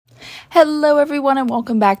Hello, everyone, and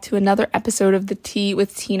welcome back to another episode of the Tea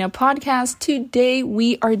with Tina podcast. Today,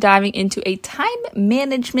 we are diving into a time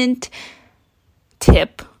management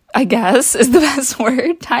tip, I guess is the best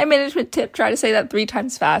word. Time management tip. Try to say that 3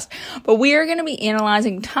 times fast. But we are going to be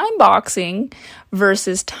analyzing time boxing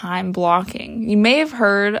versus time blocking. You may have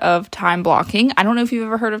heard of time blocking. I don't know if you've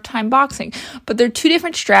ever heard of time boxing, but they're 2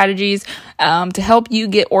 different strategies to help you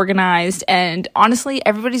get organized. And honestly,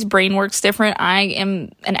 everybody's brain works different. I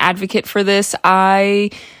am an advocate for this. I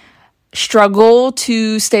struggle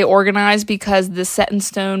to stay organized because the set in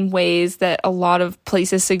stone ways that a lot of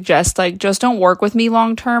places suggest just don't work with me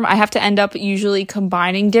long term. I have to end up usually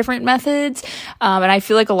combining different methods, and I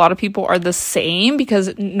feel like a lot of people are the same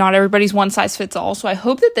because not everybody's one size fits all. So I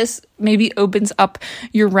hope that this maybe opens up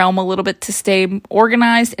your realm a little bit to stay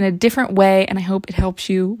organized in a different way, and I hope it helps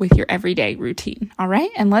you with your everyday routine. All right,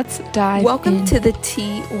 and let's dive Welcome to the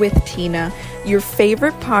Tea with Tina, your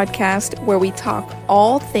favorite podcast where we talk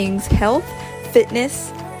all things health,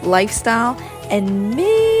 fitness, lifestyle, and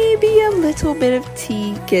maybe a little bit of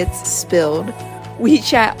tea gets spilled. We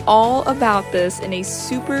chat all about this in a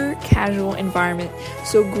super casual environment,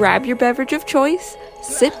 so grab your beverage of choice,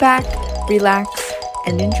 sit back, relax,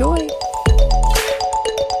 and enjoy.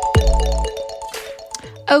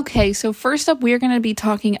 Okay, so first up, we're going to be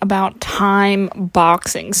talking about time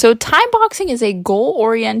boxing. So time boxing is a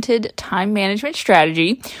goal-oriented time management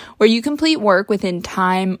strategy where you complete work within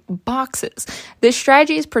time boxes. This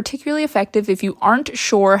strategy is particularly effective if you aren't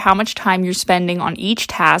sure how much time you're spending on each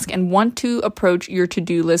task and want to approach your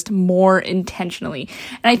to-do list more intentionally.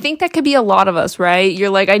 And I think that could be a lot of us, right? You're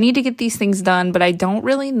like, I need to get these things done, but I don't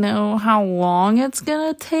really know how long it's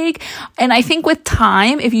going to take. And I think with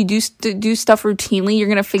time, if you do stuff routinely, you're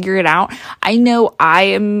going to figure it out. I know I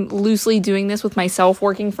am loosely doing this with myself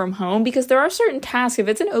working from home because there are certain tasks. If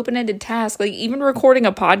it's an open-ended task, like even recording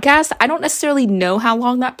a podcast, I don't necessarily know how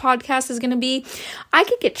long that podcast is going to be. I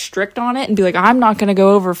could get strict on it and be like, I'm not going to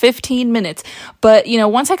go over 15 minutes. But,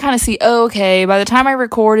 once I kind of see, okay, by the time I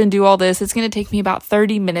record and do all this, it's going to take me about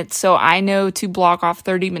 30 minutes. So I know to block off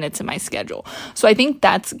 30 minutes in my schedule. So I think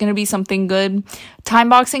that's going to be something good. Time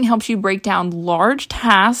boxing helps you break down large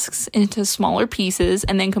tasks into smaller pieces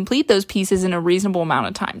and then complete those pieces in a reasonable amount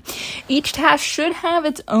of time. Each task should have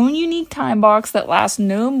its own unique time box that lasts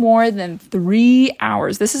no more than 3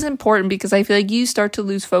 hours. This is important because I feel like you start to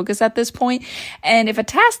lose focus at this point. And if a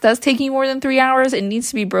task does take you more than 3 hours, it needs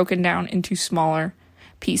to be broken down into smaller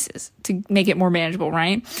pieces to make it more manageable,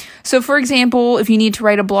 right? So for example, if you need to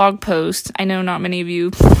write a blog post, I know not many of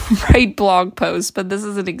you write blog posts, but this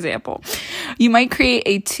is an example. You might create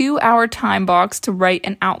a 2-hour time box to write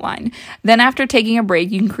an outline. Then after taking a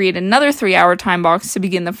break, you can create another 3-hour time box to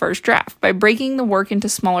begin the first draft. By breaking the work into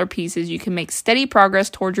smaller pieces, you can make steady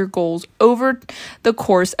progress towards your goals over the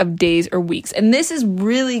course of days or weeks. And this is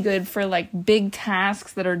really good for big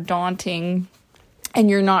tasks that are daunting and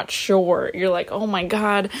you're not sure. You're like, oh my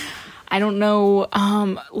God, I don't know.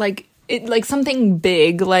 Something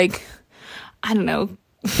big, I don't know,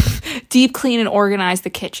 deep clean and organize the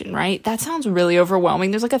kitchen, right? That sounds really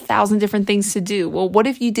overwhelming. There's 1,000 different things to do. Well, what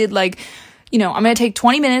if you did I'm going to take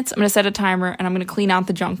 20 minutes, I'm going to set a timer, and I'm going to clean out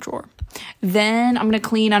the junk drawer. Then I'm going to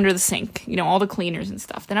clean under the sink, all the cleaners and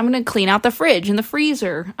stuff. Then I'm going to clean out the fridge and the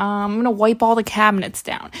freezer. I'm going to wipe all the cabinets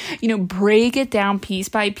down. Break it down piece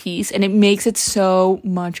by piece, and it makes it so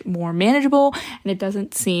much more manageable, and it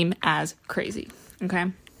doesn't seem as crazy,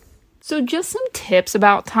 okay? So just some tips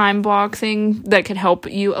about time boxing that could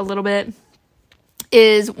help you a little bit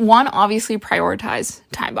is one, obviously prioritize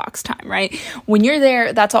time box time, right? When you're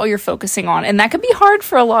there, that's all you're focusing on. And that can be hard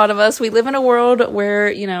for a lot of us. We live in a world where,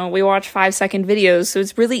 we watch 5-second videos, so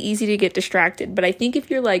it's really easy to get distracted. But I think if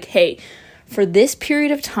you're like, hey, for this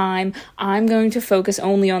period of time, I'm going to focus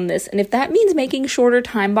only on this. And if that means making shorter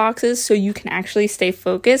time boxes so you can actually stay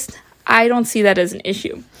focused, I don't see that as an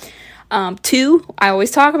issue. 2, I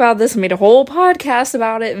always talk about this, I made a whole podcast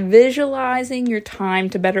about it, visualizing your time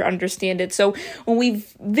to better understand it. So when we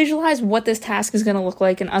visualize what this task is going to look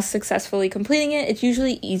like and us successfully completing it, it's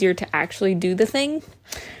usually easier to actually do the thing.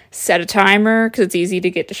 Set a timer because it's easy to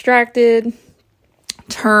get distracted.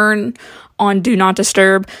 Turn on Do Not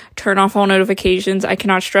Disturb. Turn off all notifications. I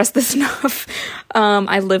cannot stress this enough.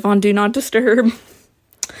 I live on Do Not Disturb.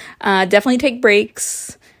 Definitely take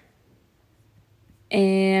breaks.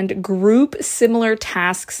 And group similar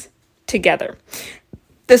tasks together.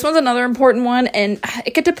 This one's another important one, and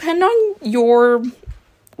it could depend on your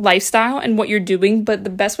lifestyle and what you're doing, but the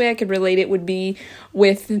best way I could relate it would be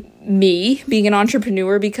with me being an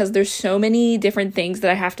entrepreneur, because there's so many different things that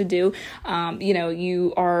I have to do.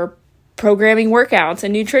 You are programming workouts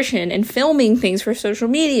and nutrition and filming things for social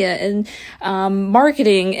media and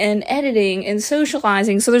marketing and editing and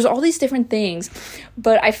socializing. So there's all these different things,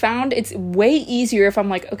 but I found it's way easier if I'm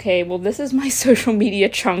like, okay, well, this is my social media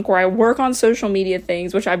chunk where I work on social media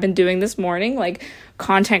things, which I've been doing this morning, like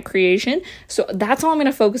content creation. So that's all I'm going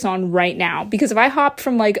to focus on right now, because if I hopped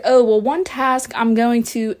from like, oh, well, one task, I'm going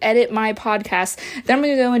to edit my podcast, then I'm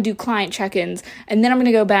going to go and do client check-ins, and then I'm going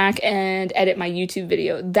to go back and edit my YouTube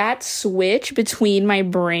video. That switch between my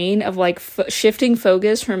brain of like shifting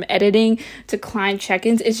focus from editing to client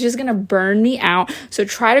check-ins, it's just going to burn me out. So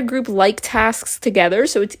try to group like tasks together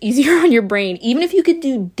so it's easier on your brain. Even if you could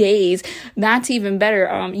do days, that's even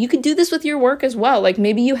better. You could do this with your work as well. Like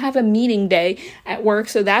maybe you have a meeting day at work,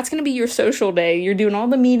 so that's going to be your social day. You're doing all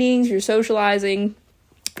the meetings, you're socializing.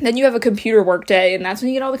 Then you have a computer work day, and that's when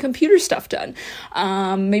you get all the computer stuff done.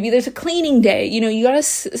 Maybe there's a cleaning day. You got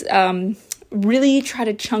to really try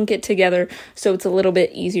to chunk it together so it's a little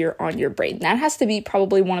bit easier on your brain. That has to be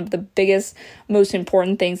probably one of the biggest, most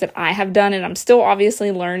important things that I have done, and I'm still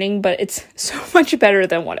obviously learning, but it's so much better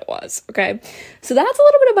than what it was, okay? So that's a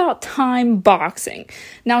little bit about time boxing.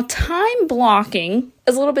 Now, time blocking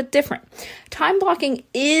is a little bit different. Time blocking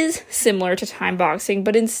is similar to time boxing,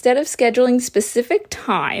 but instead of scheduling specific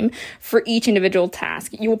time for each individual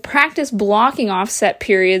task, you will practice blocking off set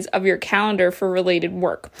periods of your calendar for related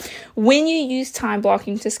work. When you use time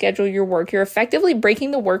blocking to schedule your work, you're effectively breaking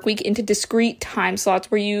the work week into discrete time slots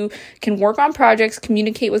where you can work on projects,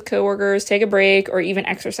 communicate with coworkers, take a break, or even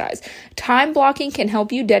exercise. Time blocking can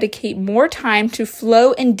help you dedicate more time to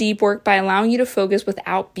flow and deep work by allowing you to focus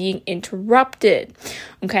without being interrupted.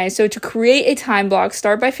 Okay, so to create a time block,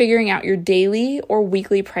 start by figuring out your daily or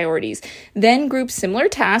weekly priorities. Then group similar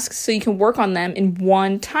tasks so you can work on them in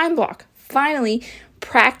one time block. Finally,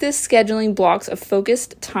 practice scheduling blocks of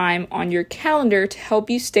focused time on your calendar to help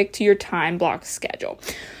you stick to your time block schedule.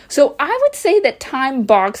 So I would say that time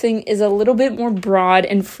boxing is a little bit more broad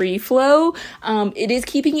and free flow. It is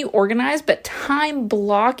keeping you organized, but time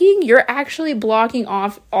blocking, you're actually blocking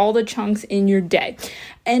off all the chunks in your day.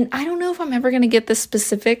 And I don't know if I'm ever going to get this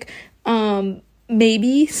specific.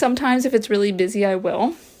 Maybe sometimes if it's really busy, I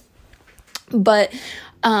will. But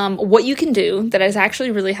what you can do that is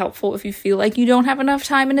actually really helpful if you feel like you don't have enough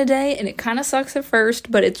time in a day, and it kind of sucks at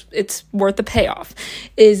first, but it's worth the payoff,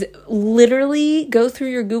 is literally go through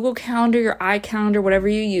your Google Calendar, your iCalendar, whatever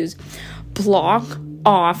you use, block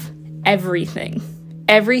off everything.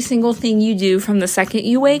 Every single thing you do from the second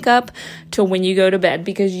you wake up to when you go to bed,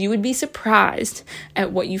 because you would be surprised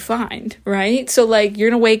at what you find, right? So like you're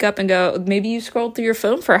going to wake up and go, maybe you scrolled through your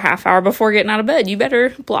phone for a half hour before getting out of bed. You better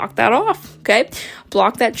block that off, okay?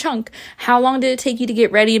 Block that chunk. How long did it take you to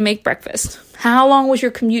get ready and make breakfast? How long was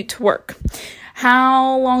your commute to work?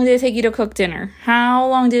 How long did it take you to cook dinner? How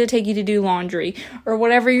long did it take you to do laundry? Or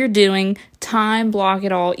whatever you're doing, time block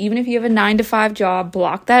it all. Even if you have a 9-to-5 job,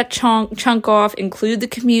 block that chunk off, include the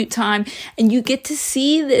commute time, and you get to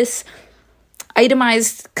see this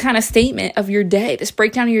itemized kind of statement of your day, this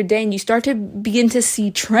breakdown of your day, and you start to begin to see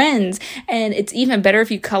trends. And it's even better if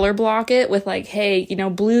you color block it with like, hey,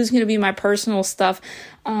 blue's going to be my personal stuff,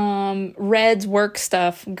 red's work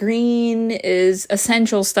stuff, green is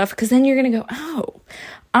essential stuff, because then you're going to go, oh,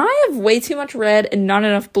 I have way too much red and not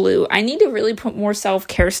enough blue. I need to really put more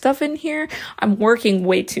self-care stuff in here. I'm working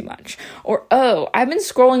way too much. Or, oh, I've been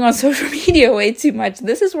scrolling on social media way too much.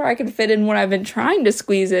 This is where I can fit in what I've been trying to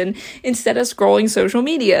squeeze in instead of scrolling social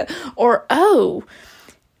media. Or, oh,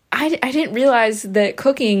 I didn't realize that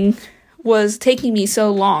cooking was taking me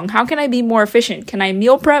so long. How can I be more efficient? Can I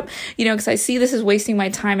meal prep? Because I see this is wasting my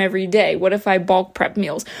time every day. What if I bulk prep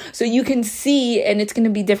meals? So you can see, and it's going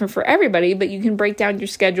to be different for everybody, but you can break down your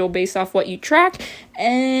schedule based off what you track,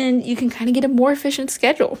 and you can kind of get a more efficient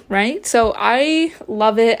schedule, right? So I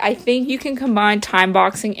love it. I think you can combine time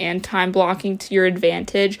boxing and time blocking to your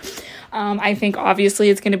advantage. I think obviously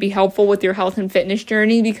it's going to be helpful with your health and fitness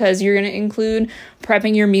journey, because you're going to include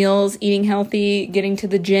prepping your meals, eating healthy, getting to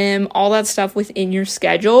the gym, all that stuff within your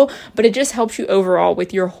schedule, but it just helps you overall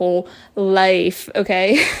with your whole life,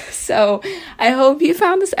 okay? So I hope you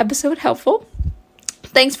found this episode helpful.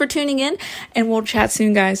 Thanks for tuning in, and we'll chat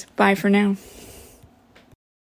soon, guys. Bye for now.